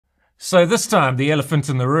So this time the elephant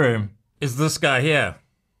in the room is this guy here.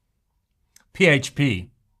 PHP.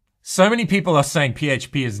 So many people are saying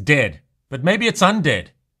PHP is dead, but maybe it's undead.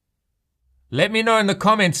 Let me know in the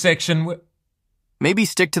comments section. Maybe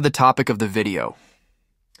stick to the topic of the video.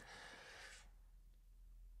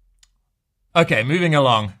 Okay, moving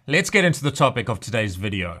along. Let's get into the topic of today's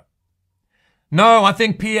video. No, I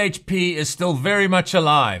think PHP is still very much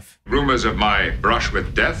alive. Rumors of my brush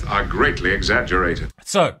with death are greatly exaggerated.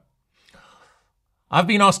 So, I've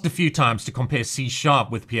been asked a few times to compare C#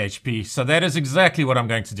 with PHP, so that is exactly what I'm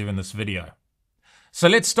going to do in this video. So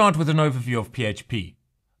let's start with an overview of PHP.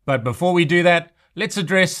 But before we do that, let's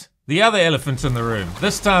address the other elephant in the room.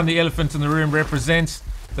 This time the elephant in the room represents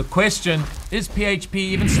the question, is PHP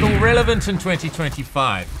even still relevant in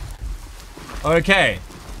 2025? Okay,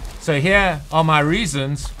 so here are my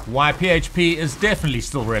reasons why PHP is definitely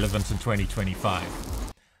still relevant in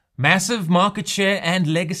 2025. Massive market share and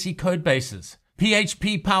legacy code bases.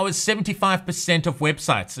 PHP powers 75% of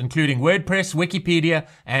websites, including WordPress, Wikipedia,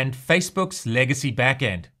 and Facebook's legacy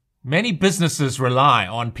backend. Many businesses rely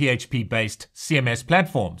on PHP-based CMS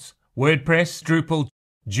platforms, WordPress, Drupal,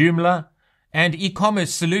 Joomla, and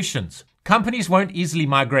e-commerce solutions. Companies won't easily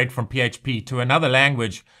migrate from PHP to another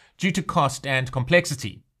language due to cost and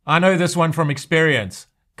complexity. I know this one from experience.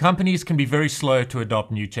 Companies can be very slow to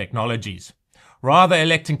adopt new technologies, rather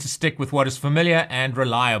electing to stick with what is familiar and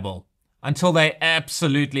reliable, until they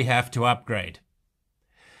absolutely have to upgrade.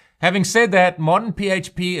 Having said that, modern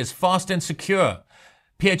PHP is fast and secure.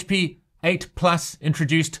 PHP 8 Plus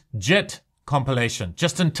introduced JIT compilation,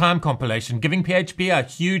 just-in-time compilation, giving PHP a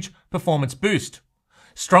huge performance boost.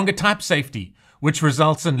 Stronger type safety, which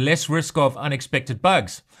results in less risk of unexpected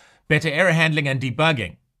bugs, better error handling and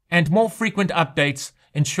debugging, and more frequent updates,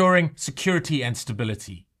 ensuring security and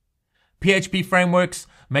stability. PHP frameworks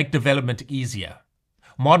make development easier.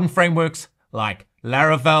 Modern frameworks like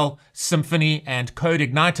Laravel, Symfony, and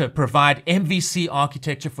CodeIgniter provide MVC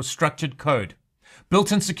architecture for structured code.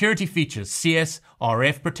 Built-in security features, CS,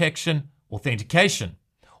 RF protection, authentication.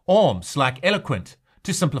 ORMs like Eloquent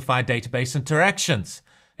to simplify database interactions.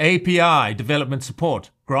 API development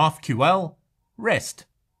support, GraphQL, REST.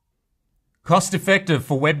 Cost-effective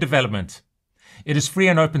for web development. It is free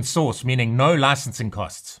and open source, meaning no licensing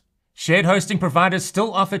costs. Shared hosting providers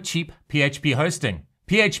still offer cheap PHP hosting.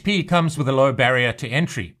 PHP comes with a low barrier to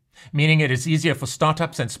entry, meaning it is easier for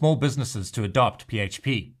startups and small businesses to adopt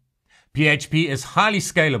PHP. PHP is highly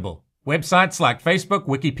scalable. Websites like Facebook,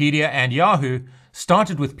 Wikipedia, and Yahoo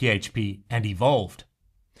started with PHP and evolved.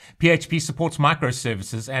 PHP supports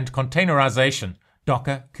microservices and containerization,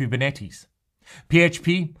 Docker, Kubernetes.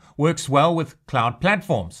 PHP works well with cloud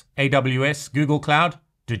platforms, AWS, Google Cloud,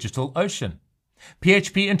 DigitalOcean.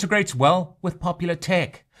 PHP integrates well with popular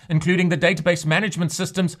tech, including the database management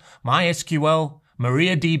systems MySQL,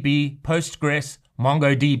 MariaDB, Postgres,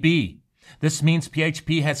 MongoDB. This means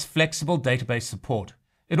PHP has flexible database support.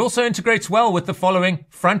 It also integrates well with the following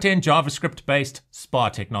front-end JavaScript-based SPA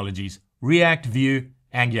technologies, React, Vue,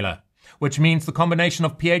 Angular, which means the combination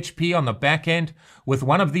of PHP on the back end with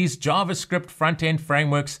one of these JavaScript front-end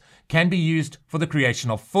frameworks can be used for the creation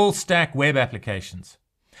of full-stack web applications.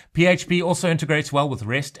 PHP also integrates well with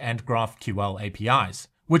REST and GraphQL APIs,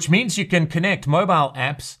 which means you can connect mobile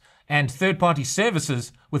apps and third-party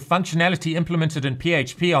services with functionality implemented in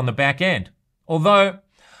PHP on the back end. Although,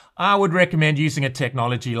 I would recommend using a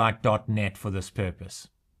technology like .NET for this purpose.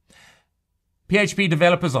 PHP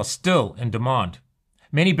developers are still in demand.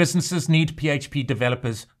 Many businesses need PHP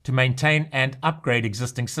developers to maintain and upgrade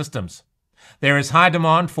existing systems. There is high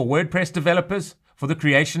demand for WordPress developers for the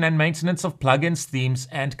creation and maintenance of plugins, themes,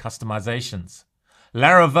 and customizations.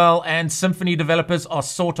 Laravel and Symfony developers are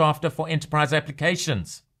sought after for enterprise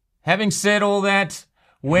applications. Having said all that,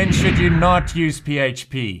 when should you not use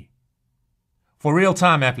PHP? For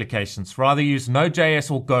real-time applications, rather use Node.js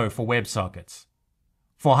or Go for WebSockets.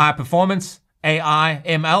 For high-performance, AI,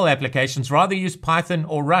 ML applications, rather use Python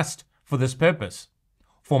or Rust for this purpose.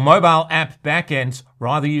 For mobile app backends,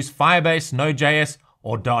 rather use Firebase, Node.js,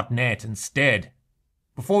 or .NET instead.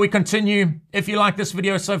 Before we continue, if you like this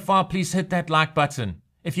video so far, please hit that like button.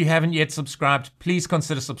 If you haven't yet subscribed, please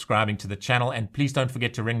consider subscribing to the channel and please don't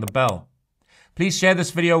forget to ring the bell. Please share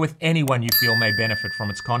this video with anyone you feel may benefit from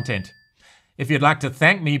its content. If you'd like to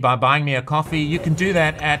thank me by buying me a coffee, you can do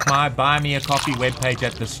that at my Buy Me a Coffee webpage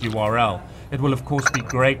at this URL. It will of course be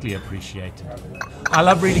greatly appreciated. I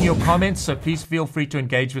love reading your comments, so please feel free to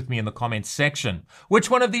engage with me in the comments section.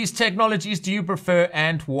 Which one of these technologies do you prefer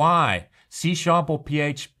and why? C# or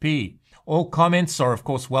PHP? All comments are of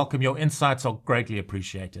course welcome. Your insights are greatly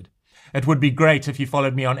appreciated. it would be great if you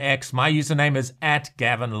followed me on X. My username is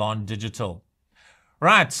 @GavinLonDigital.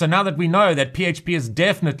 Right, so now that we know that PHP is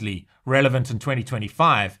definitely relevant in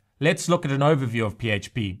 2025, let's look at an overview of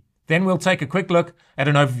PHP. Then we'll take a quick look at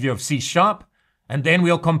an overview of C#, and then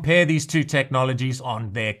we'll compare these two technologies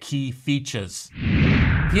on their key features.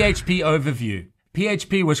 PHP Overview.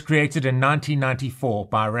 PHP was created in 1994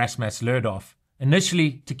 by Rasmus Lerdoff,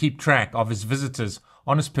 initially to keep track of his visitors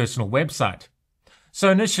on his personal website. So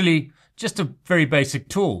initially, just a very basic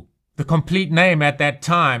tool. The complete name at that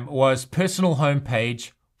time was Personal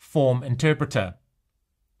Homepage Form Interpreter.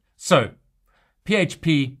 So,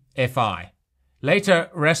 PHP FI. Later,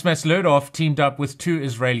 Rasmus Lerdoff teamed up with two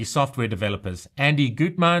Israeli software developers, Andy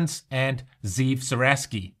Gutmans and Ziv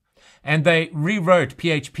Saraski, and they rewrote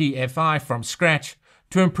PHP FI from scratch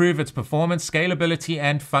to improve its performance, scalability,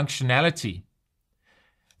 and functionality.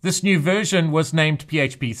 This new version was named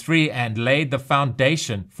PHP 3 and laid the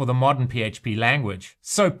foundation for the modern PHP language.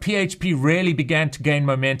 So PHP really began to gain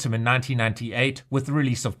momentum in 1998 with the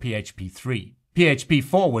release of PHP 3. PHP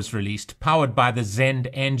 4 was released, powered by the Zend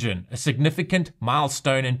engine, a significant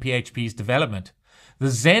milestone in PHP's development. The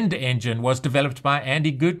Zend engine was developed by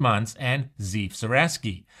Andy Gutmans and Ziv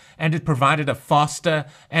Saraski, and it provided a faster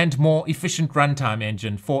and more efficient runtime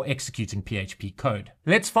engine for executing PHP code.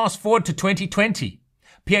 Let's fast forward to 2020.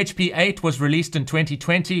 PHP 8 was released in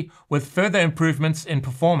 2020 with further improvements in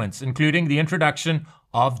performance, including the introduction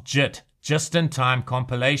of JIT, just-in-time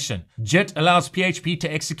compilation. JIT allows PHP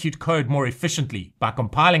to execute code more efficiently by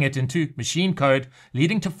compiling it into machine code,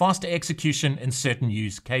 leading to faster execution in certain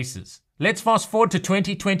use cases. Let's fast forward to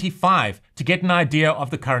 2025 to get an idea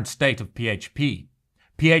of the current state of PHP.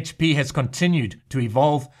 PHP has continued to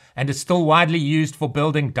evolve and is still widely used for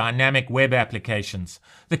building dynamic web applications.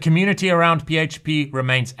 The community around PHP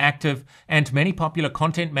remains active, and many popular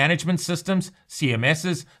content management systems,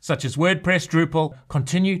 CMSs, such as WordPress, Drupal,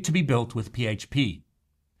 continue to be built with PHP.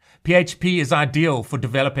 PHP is ideal for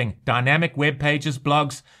developing dynamic web pages,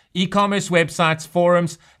 blogs, e-commerce websites,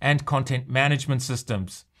 forums, and content management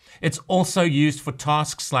systems. It's also used for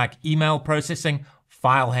tasks like email processing,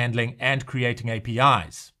 file handling, and creating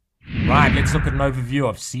APIs. Right, let's look at an overview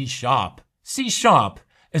of C#. C#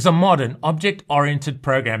 is a modern object-oriented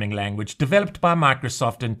programming language developed by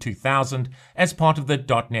Microsoft in 2000 as part of the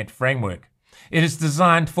 .NET framework. It is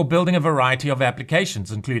designed for building a variety of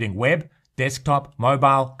applications, including web, desktop,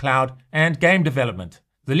 mobile, cloud, and game development.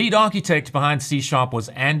 The lead architect behind C# was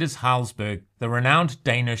Anders Hejlsberg, the renowned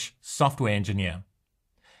Danish software engineer.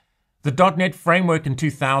 The .NET framework in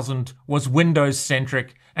 2000 was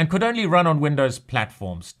Windows-centric and could only run on Windows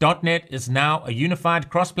platforms. .NET is now a unified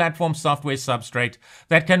cross-platform software substrate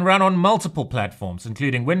that can run on multiple platforms,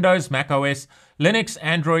 including Windows, macOS, Linux,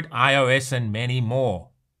 Android, iOS, and many more.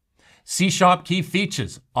 C# key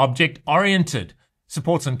features: object-oriented,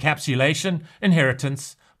 supports encapsulation,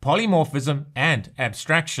 inheritance, polymorphism, and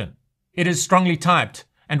abstraction. It is strongly typed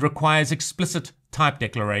and requires explicit type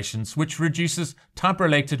declarations, which reduces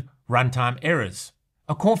type-related runtime errors.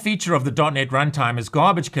 A core feature of the .NET runtime is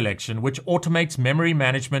garbage collection, which automates memory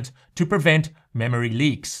management to prevent memory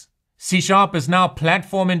leaks. C# is now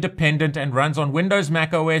platform independent and runs on Windows,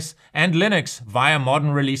 macOS, and Linux via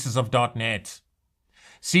modern releases of .NET.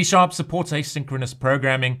 C# supports asynchronous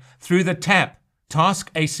programming through the TAP,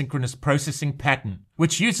 Task Asynchronous Processing pattern,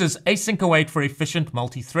 which uses async await for efficient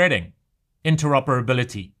multi-threading.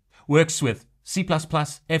 Interoperability works with C++,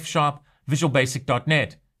 F#, Visual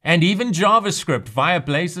Basic.NET, and even JavaScript via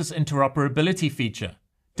Blazor's interoperability feature.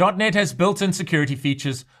 .NET has built-in security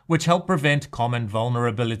features which help prevent common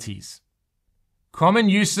vulnerabilities. Common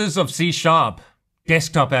uses of C#: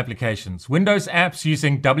 desktop applications, Windows apps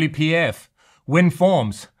using WPF,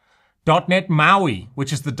 WinForms, .NET MAUI,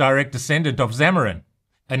 which is the direct descendant of Xamarin,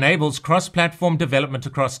 enables cross-platform development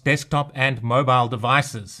across desktop and mobile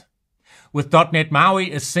devices. With .NET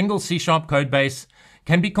MAUI, a single C# codebase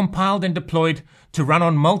can be compiled and deployed to run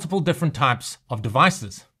on multiple different types of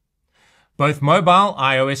devices. Both mobile,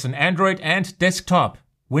 iOS and Android, and desktop,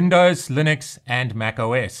 Windows, Linux, and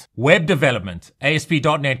macOS. Web development,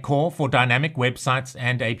 ASP.NET Core for dynamic websites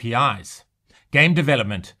and APIs. Game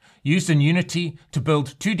development, used in Unity to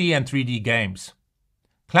build 2D and 3D games.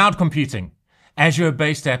 Cloud computing,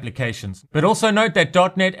 Azure-based applications. But also note that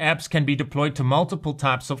 .NET apps can be deployed to multiple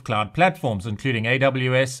types of cloud platforms, including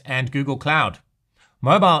AWS and Google Cloud.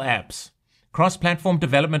 Mobile apps, cross-platform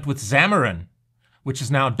development with Xamarin, which is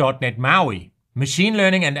now .NET MAUI. Machine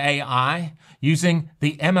learning and AI using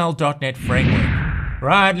the ML.NET framework.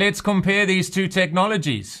 Right, let's compare these two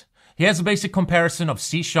technologies. Here's a basic comparison of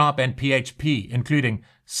C# and PHP, including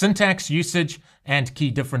syntax usage and key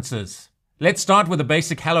differences. Let's start with a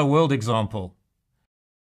basic Hello World example.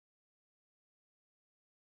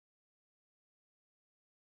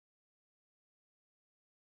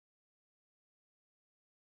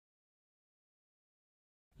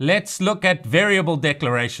 Let's look at variable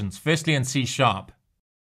declarations, firstly in C#.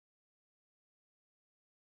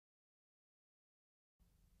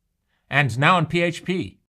 And now in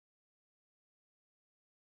PHP.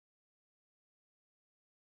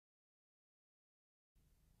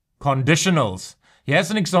 Conditionals.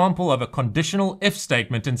 Here's an example of a conditional if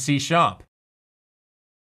statement in C#.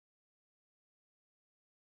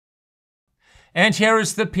 And here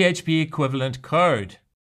is the PHP equivalent code.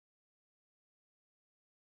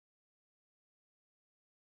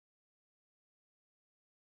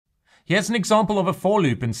 Here's an example of a for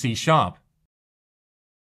loop in C#.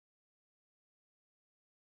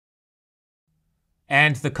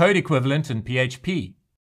 And the code equivalent in PHP.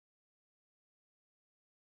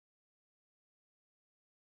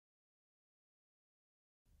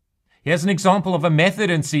 Here's an example of a method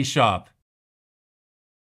in C#.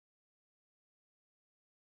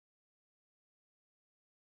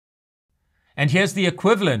 And here's the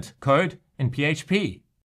equivalent code in PHP.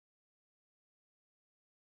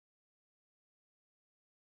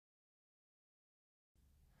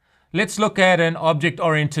 Let's look at an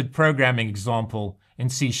object-oriented programming example in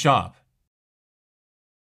C#.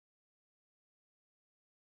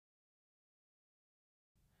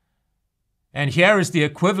 And here is the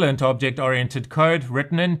equivalent object-oriented code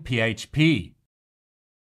written in PHP.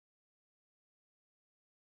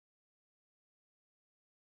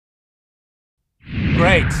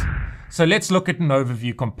 Great! So let's look at an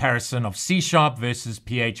overview comparison of C# versus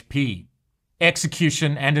PHP.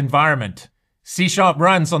 Execution and environment. C#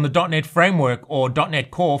 runs on the .NET Framework or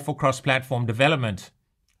 .NET Core for cross-platform development.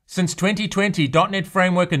 Since 2020, .NET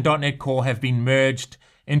Framework and .NET Core have been merged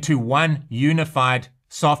into one unified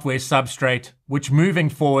software substrate, which moving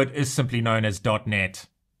forward is simply known as .NET.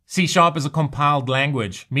 C# is a compiled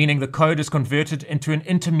language, meaning the code is converted into an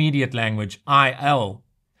intermediate language, IL,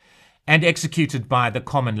 and executed by the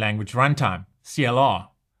Common Language Runtime, CLR.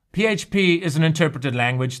 PHP is an interpreted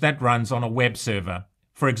language that runs on a web server,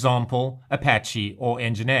 for example, Apache or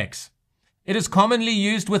Nginx. It is commonly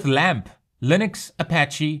used with LAMP, Linux,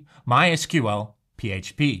 Apache, MySQL,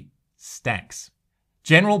 PHP, stacks.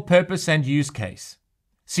 General purpose and use case.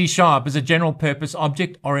 C# is a general-purpose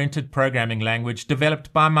object-oriented programming language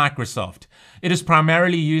developed by Microsoft. It is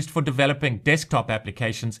primarily used for developing desktop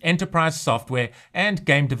applications, enterprise software, and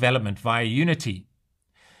game development via Unity.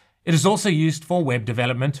 It is also used for web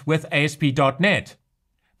development with ASP.NET.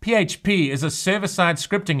 PHP is a server-side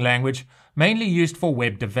scripting language mainly used for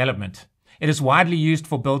web development. It is widely used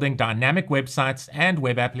for building dynamic websites and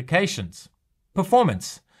web applications.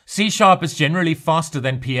 Performance. C# is generally faster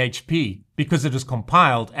than PHP because it is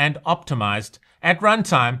compiled and optimized at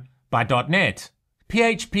runtime by .NET.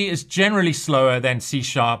 PHP is generally slower than C#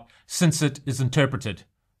 since it is interpreted,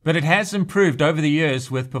 but it has improved over the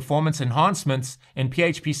years with performance enhancements in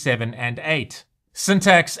PHP 7 and 8.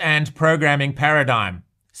 Syntax and programming paradigm.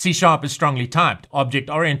 C# is strongly typed,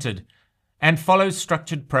 object-oriented, and follows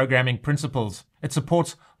structured programming principles. It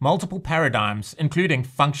supports multiple paradigms, including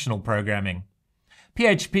functional programming.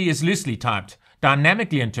 PHP is loosely typed,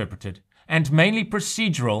 dynamically interpreted, and mainly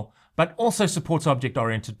procedural, but also supports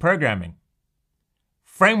object-oriented programming.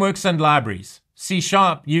 Frameworks and libraries. C#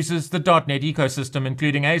 uses the .NET ecosystem,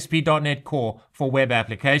 including ASP.NET Core for web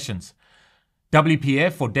applications,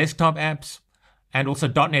 WPF for desktop apps, and also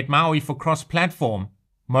 .NET MAUI for cross-platform,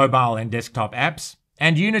 mobile and desktop apps,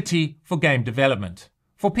 and Unity for game development.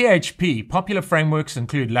 For PHP, popular frameworks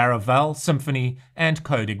include Laravel, Symfony, and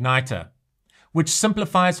CodeIgniter, which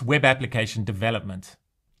simplifies web application development.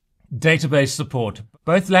 Database support.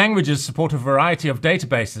 Both languages support a variety of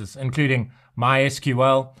databases, including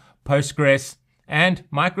MySQL, Postgres, and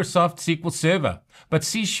Microsoft SQL Server, but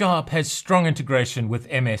C# has strong integration with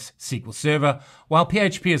MS SQL Server, while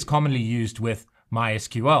PHP is commonly used with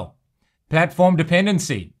MySQL. Platform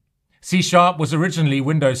dependency. C# was originally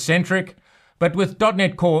Windows-centric, but with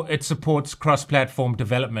 .NET Core it supports cross-platform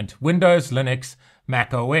development, Windows, Linux,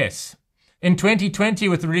 Mac OS. In 2020,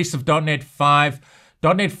 with the release of .NET 5,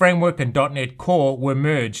 .NET Framework and .NET Core were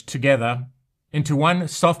merged together into one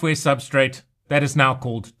software substrate that is now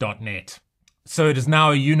called .NET. So it is now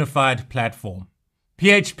a unified platform.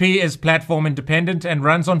 PHP is platform independent and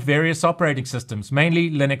runs on various operating systems, mainly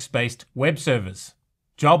Linux-based web servers.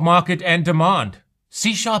 Job market and demand.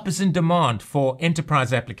 C# is in demand for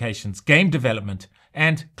enterprise applications, game development,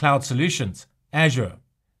 and cloud solutions, Azure.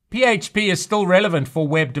 PHP is still relevant for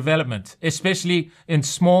web development, especially in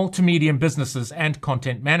small to medium businesses and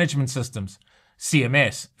content management systems,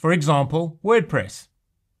 CMS, for example, WordPress.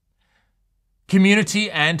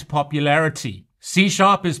 Community and popularity. C#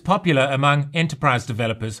 is popular among enterprise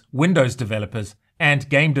developers, Windows developers, and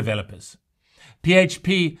game developers.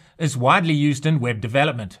 PHP is widely used in web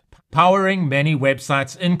development, powering many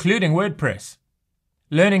websites, including WordPress.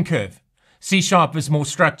 Learning curve. C# is more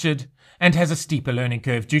structured and has a steeper learning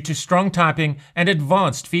curve due to strong typing and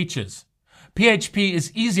advanced features. PHP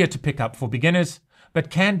is easier to pick up for beginners, but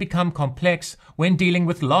can become complex when dealing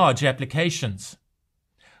with large applications.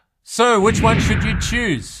 So, which one should you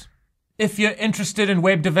choose? If you're interested in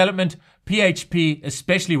web development, PHP,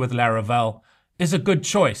 especially with Laravel, is a good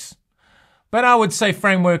choice. But I would say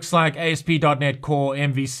frameworks like ASP.NET Core,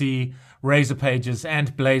 MVC, Razor Pages,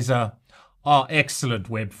 and Blazor are excellent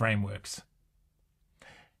web frameworks.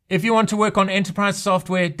 If you want to work on enterprise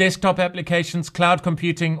software, desktop applications, cloud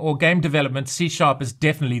computing, or game development, C# is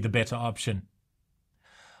definitely the better option.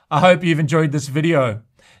 I hope you've enjoyed this video.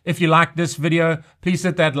 If you liked this video, please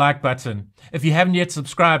hit that like button. If you haven't yet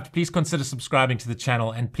subscribed, please consider subscribing to the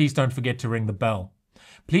channel, and please don't forget to ring the bell.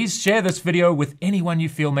 Please share this video with anyone you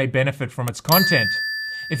feel may benefit from its content.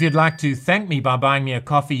 If you'd like to thank me by buying me a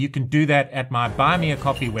coffee, you can do that at my Buy Me a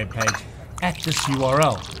Coffee webpage at this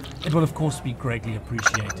URL. It will of course be greatly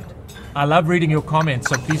appreciated. I love reading your comments,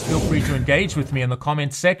 so please feel free to engage with me in the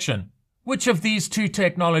comments section. Which of these two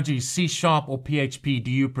technologies, C# or PHP,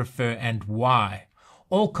 do you prefer and why?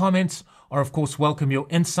 All comments are of course welcome. Your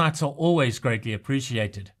insights are always greatly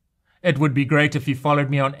appreciated. It would be great if you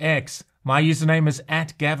followed me on X. My username is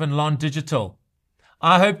 @GavinLonDigital.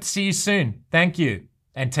 I hope to see you soon. Thank you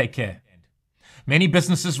and take care. Many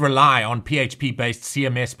businesses rely on PHP-based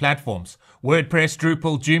CMS platforms. WordPress,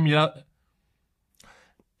 Drupal, Joomla,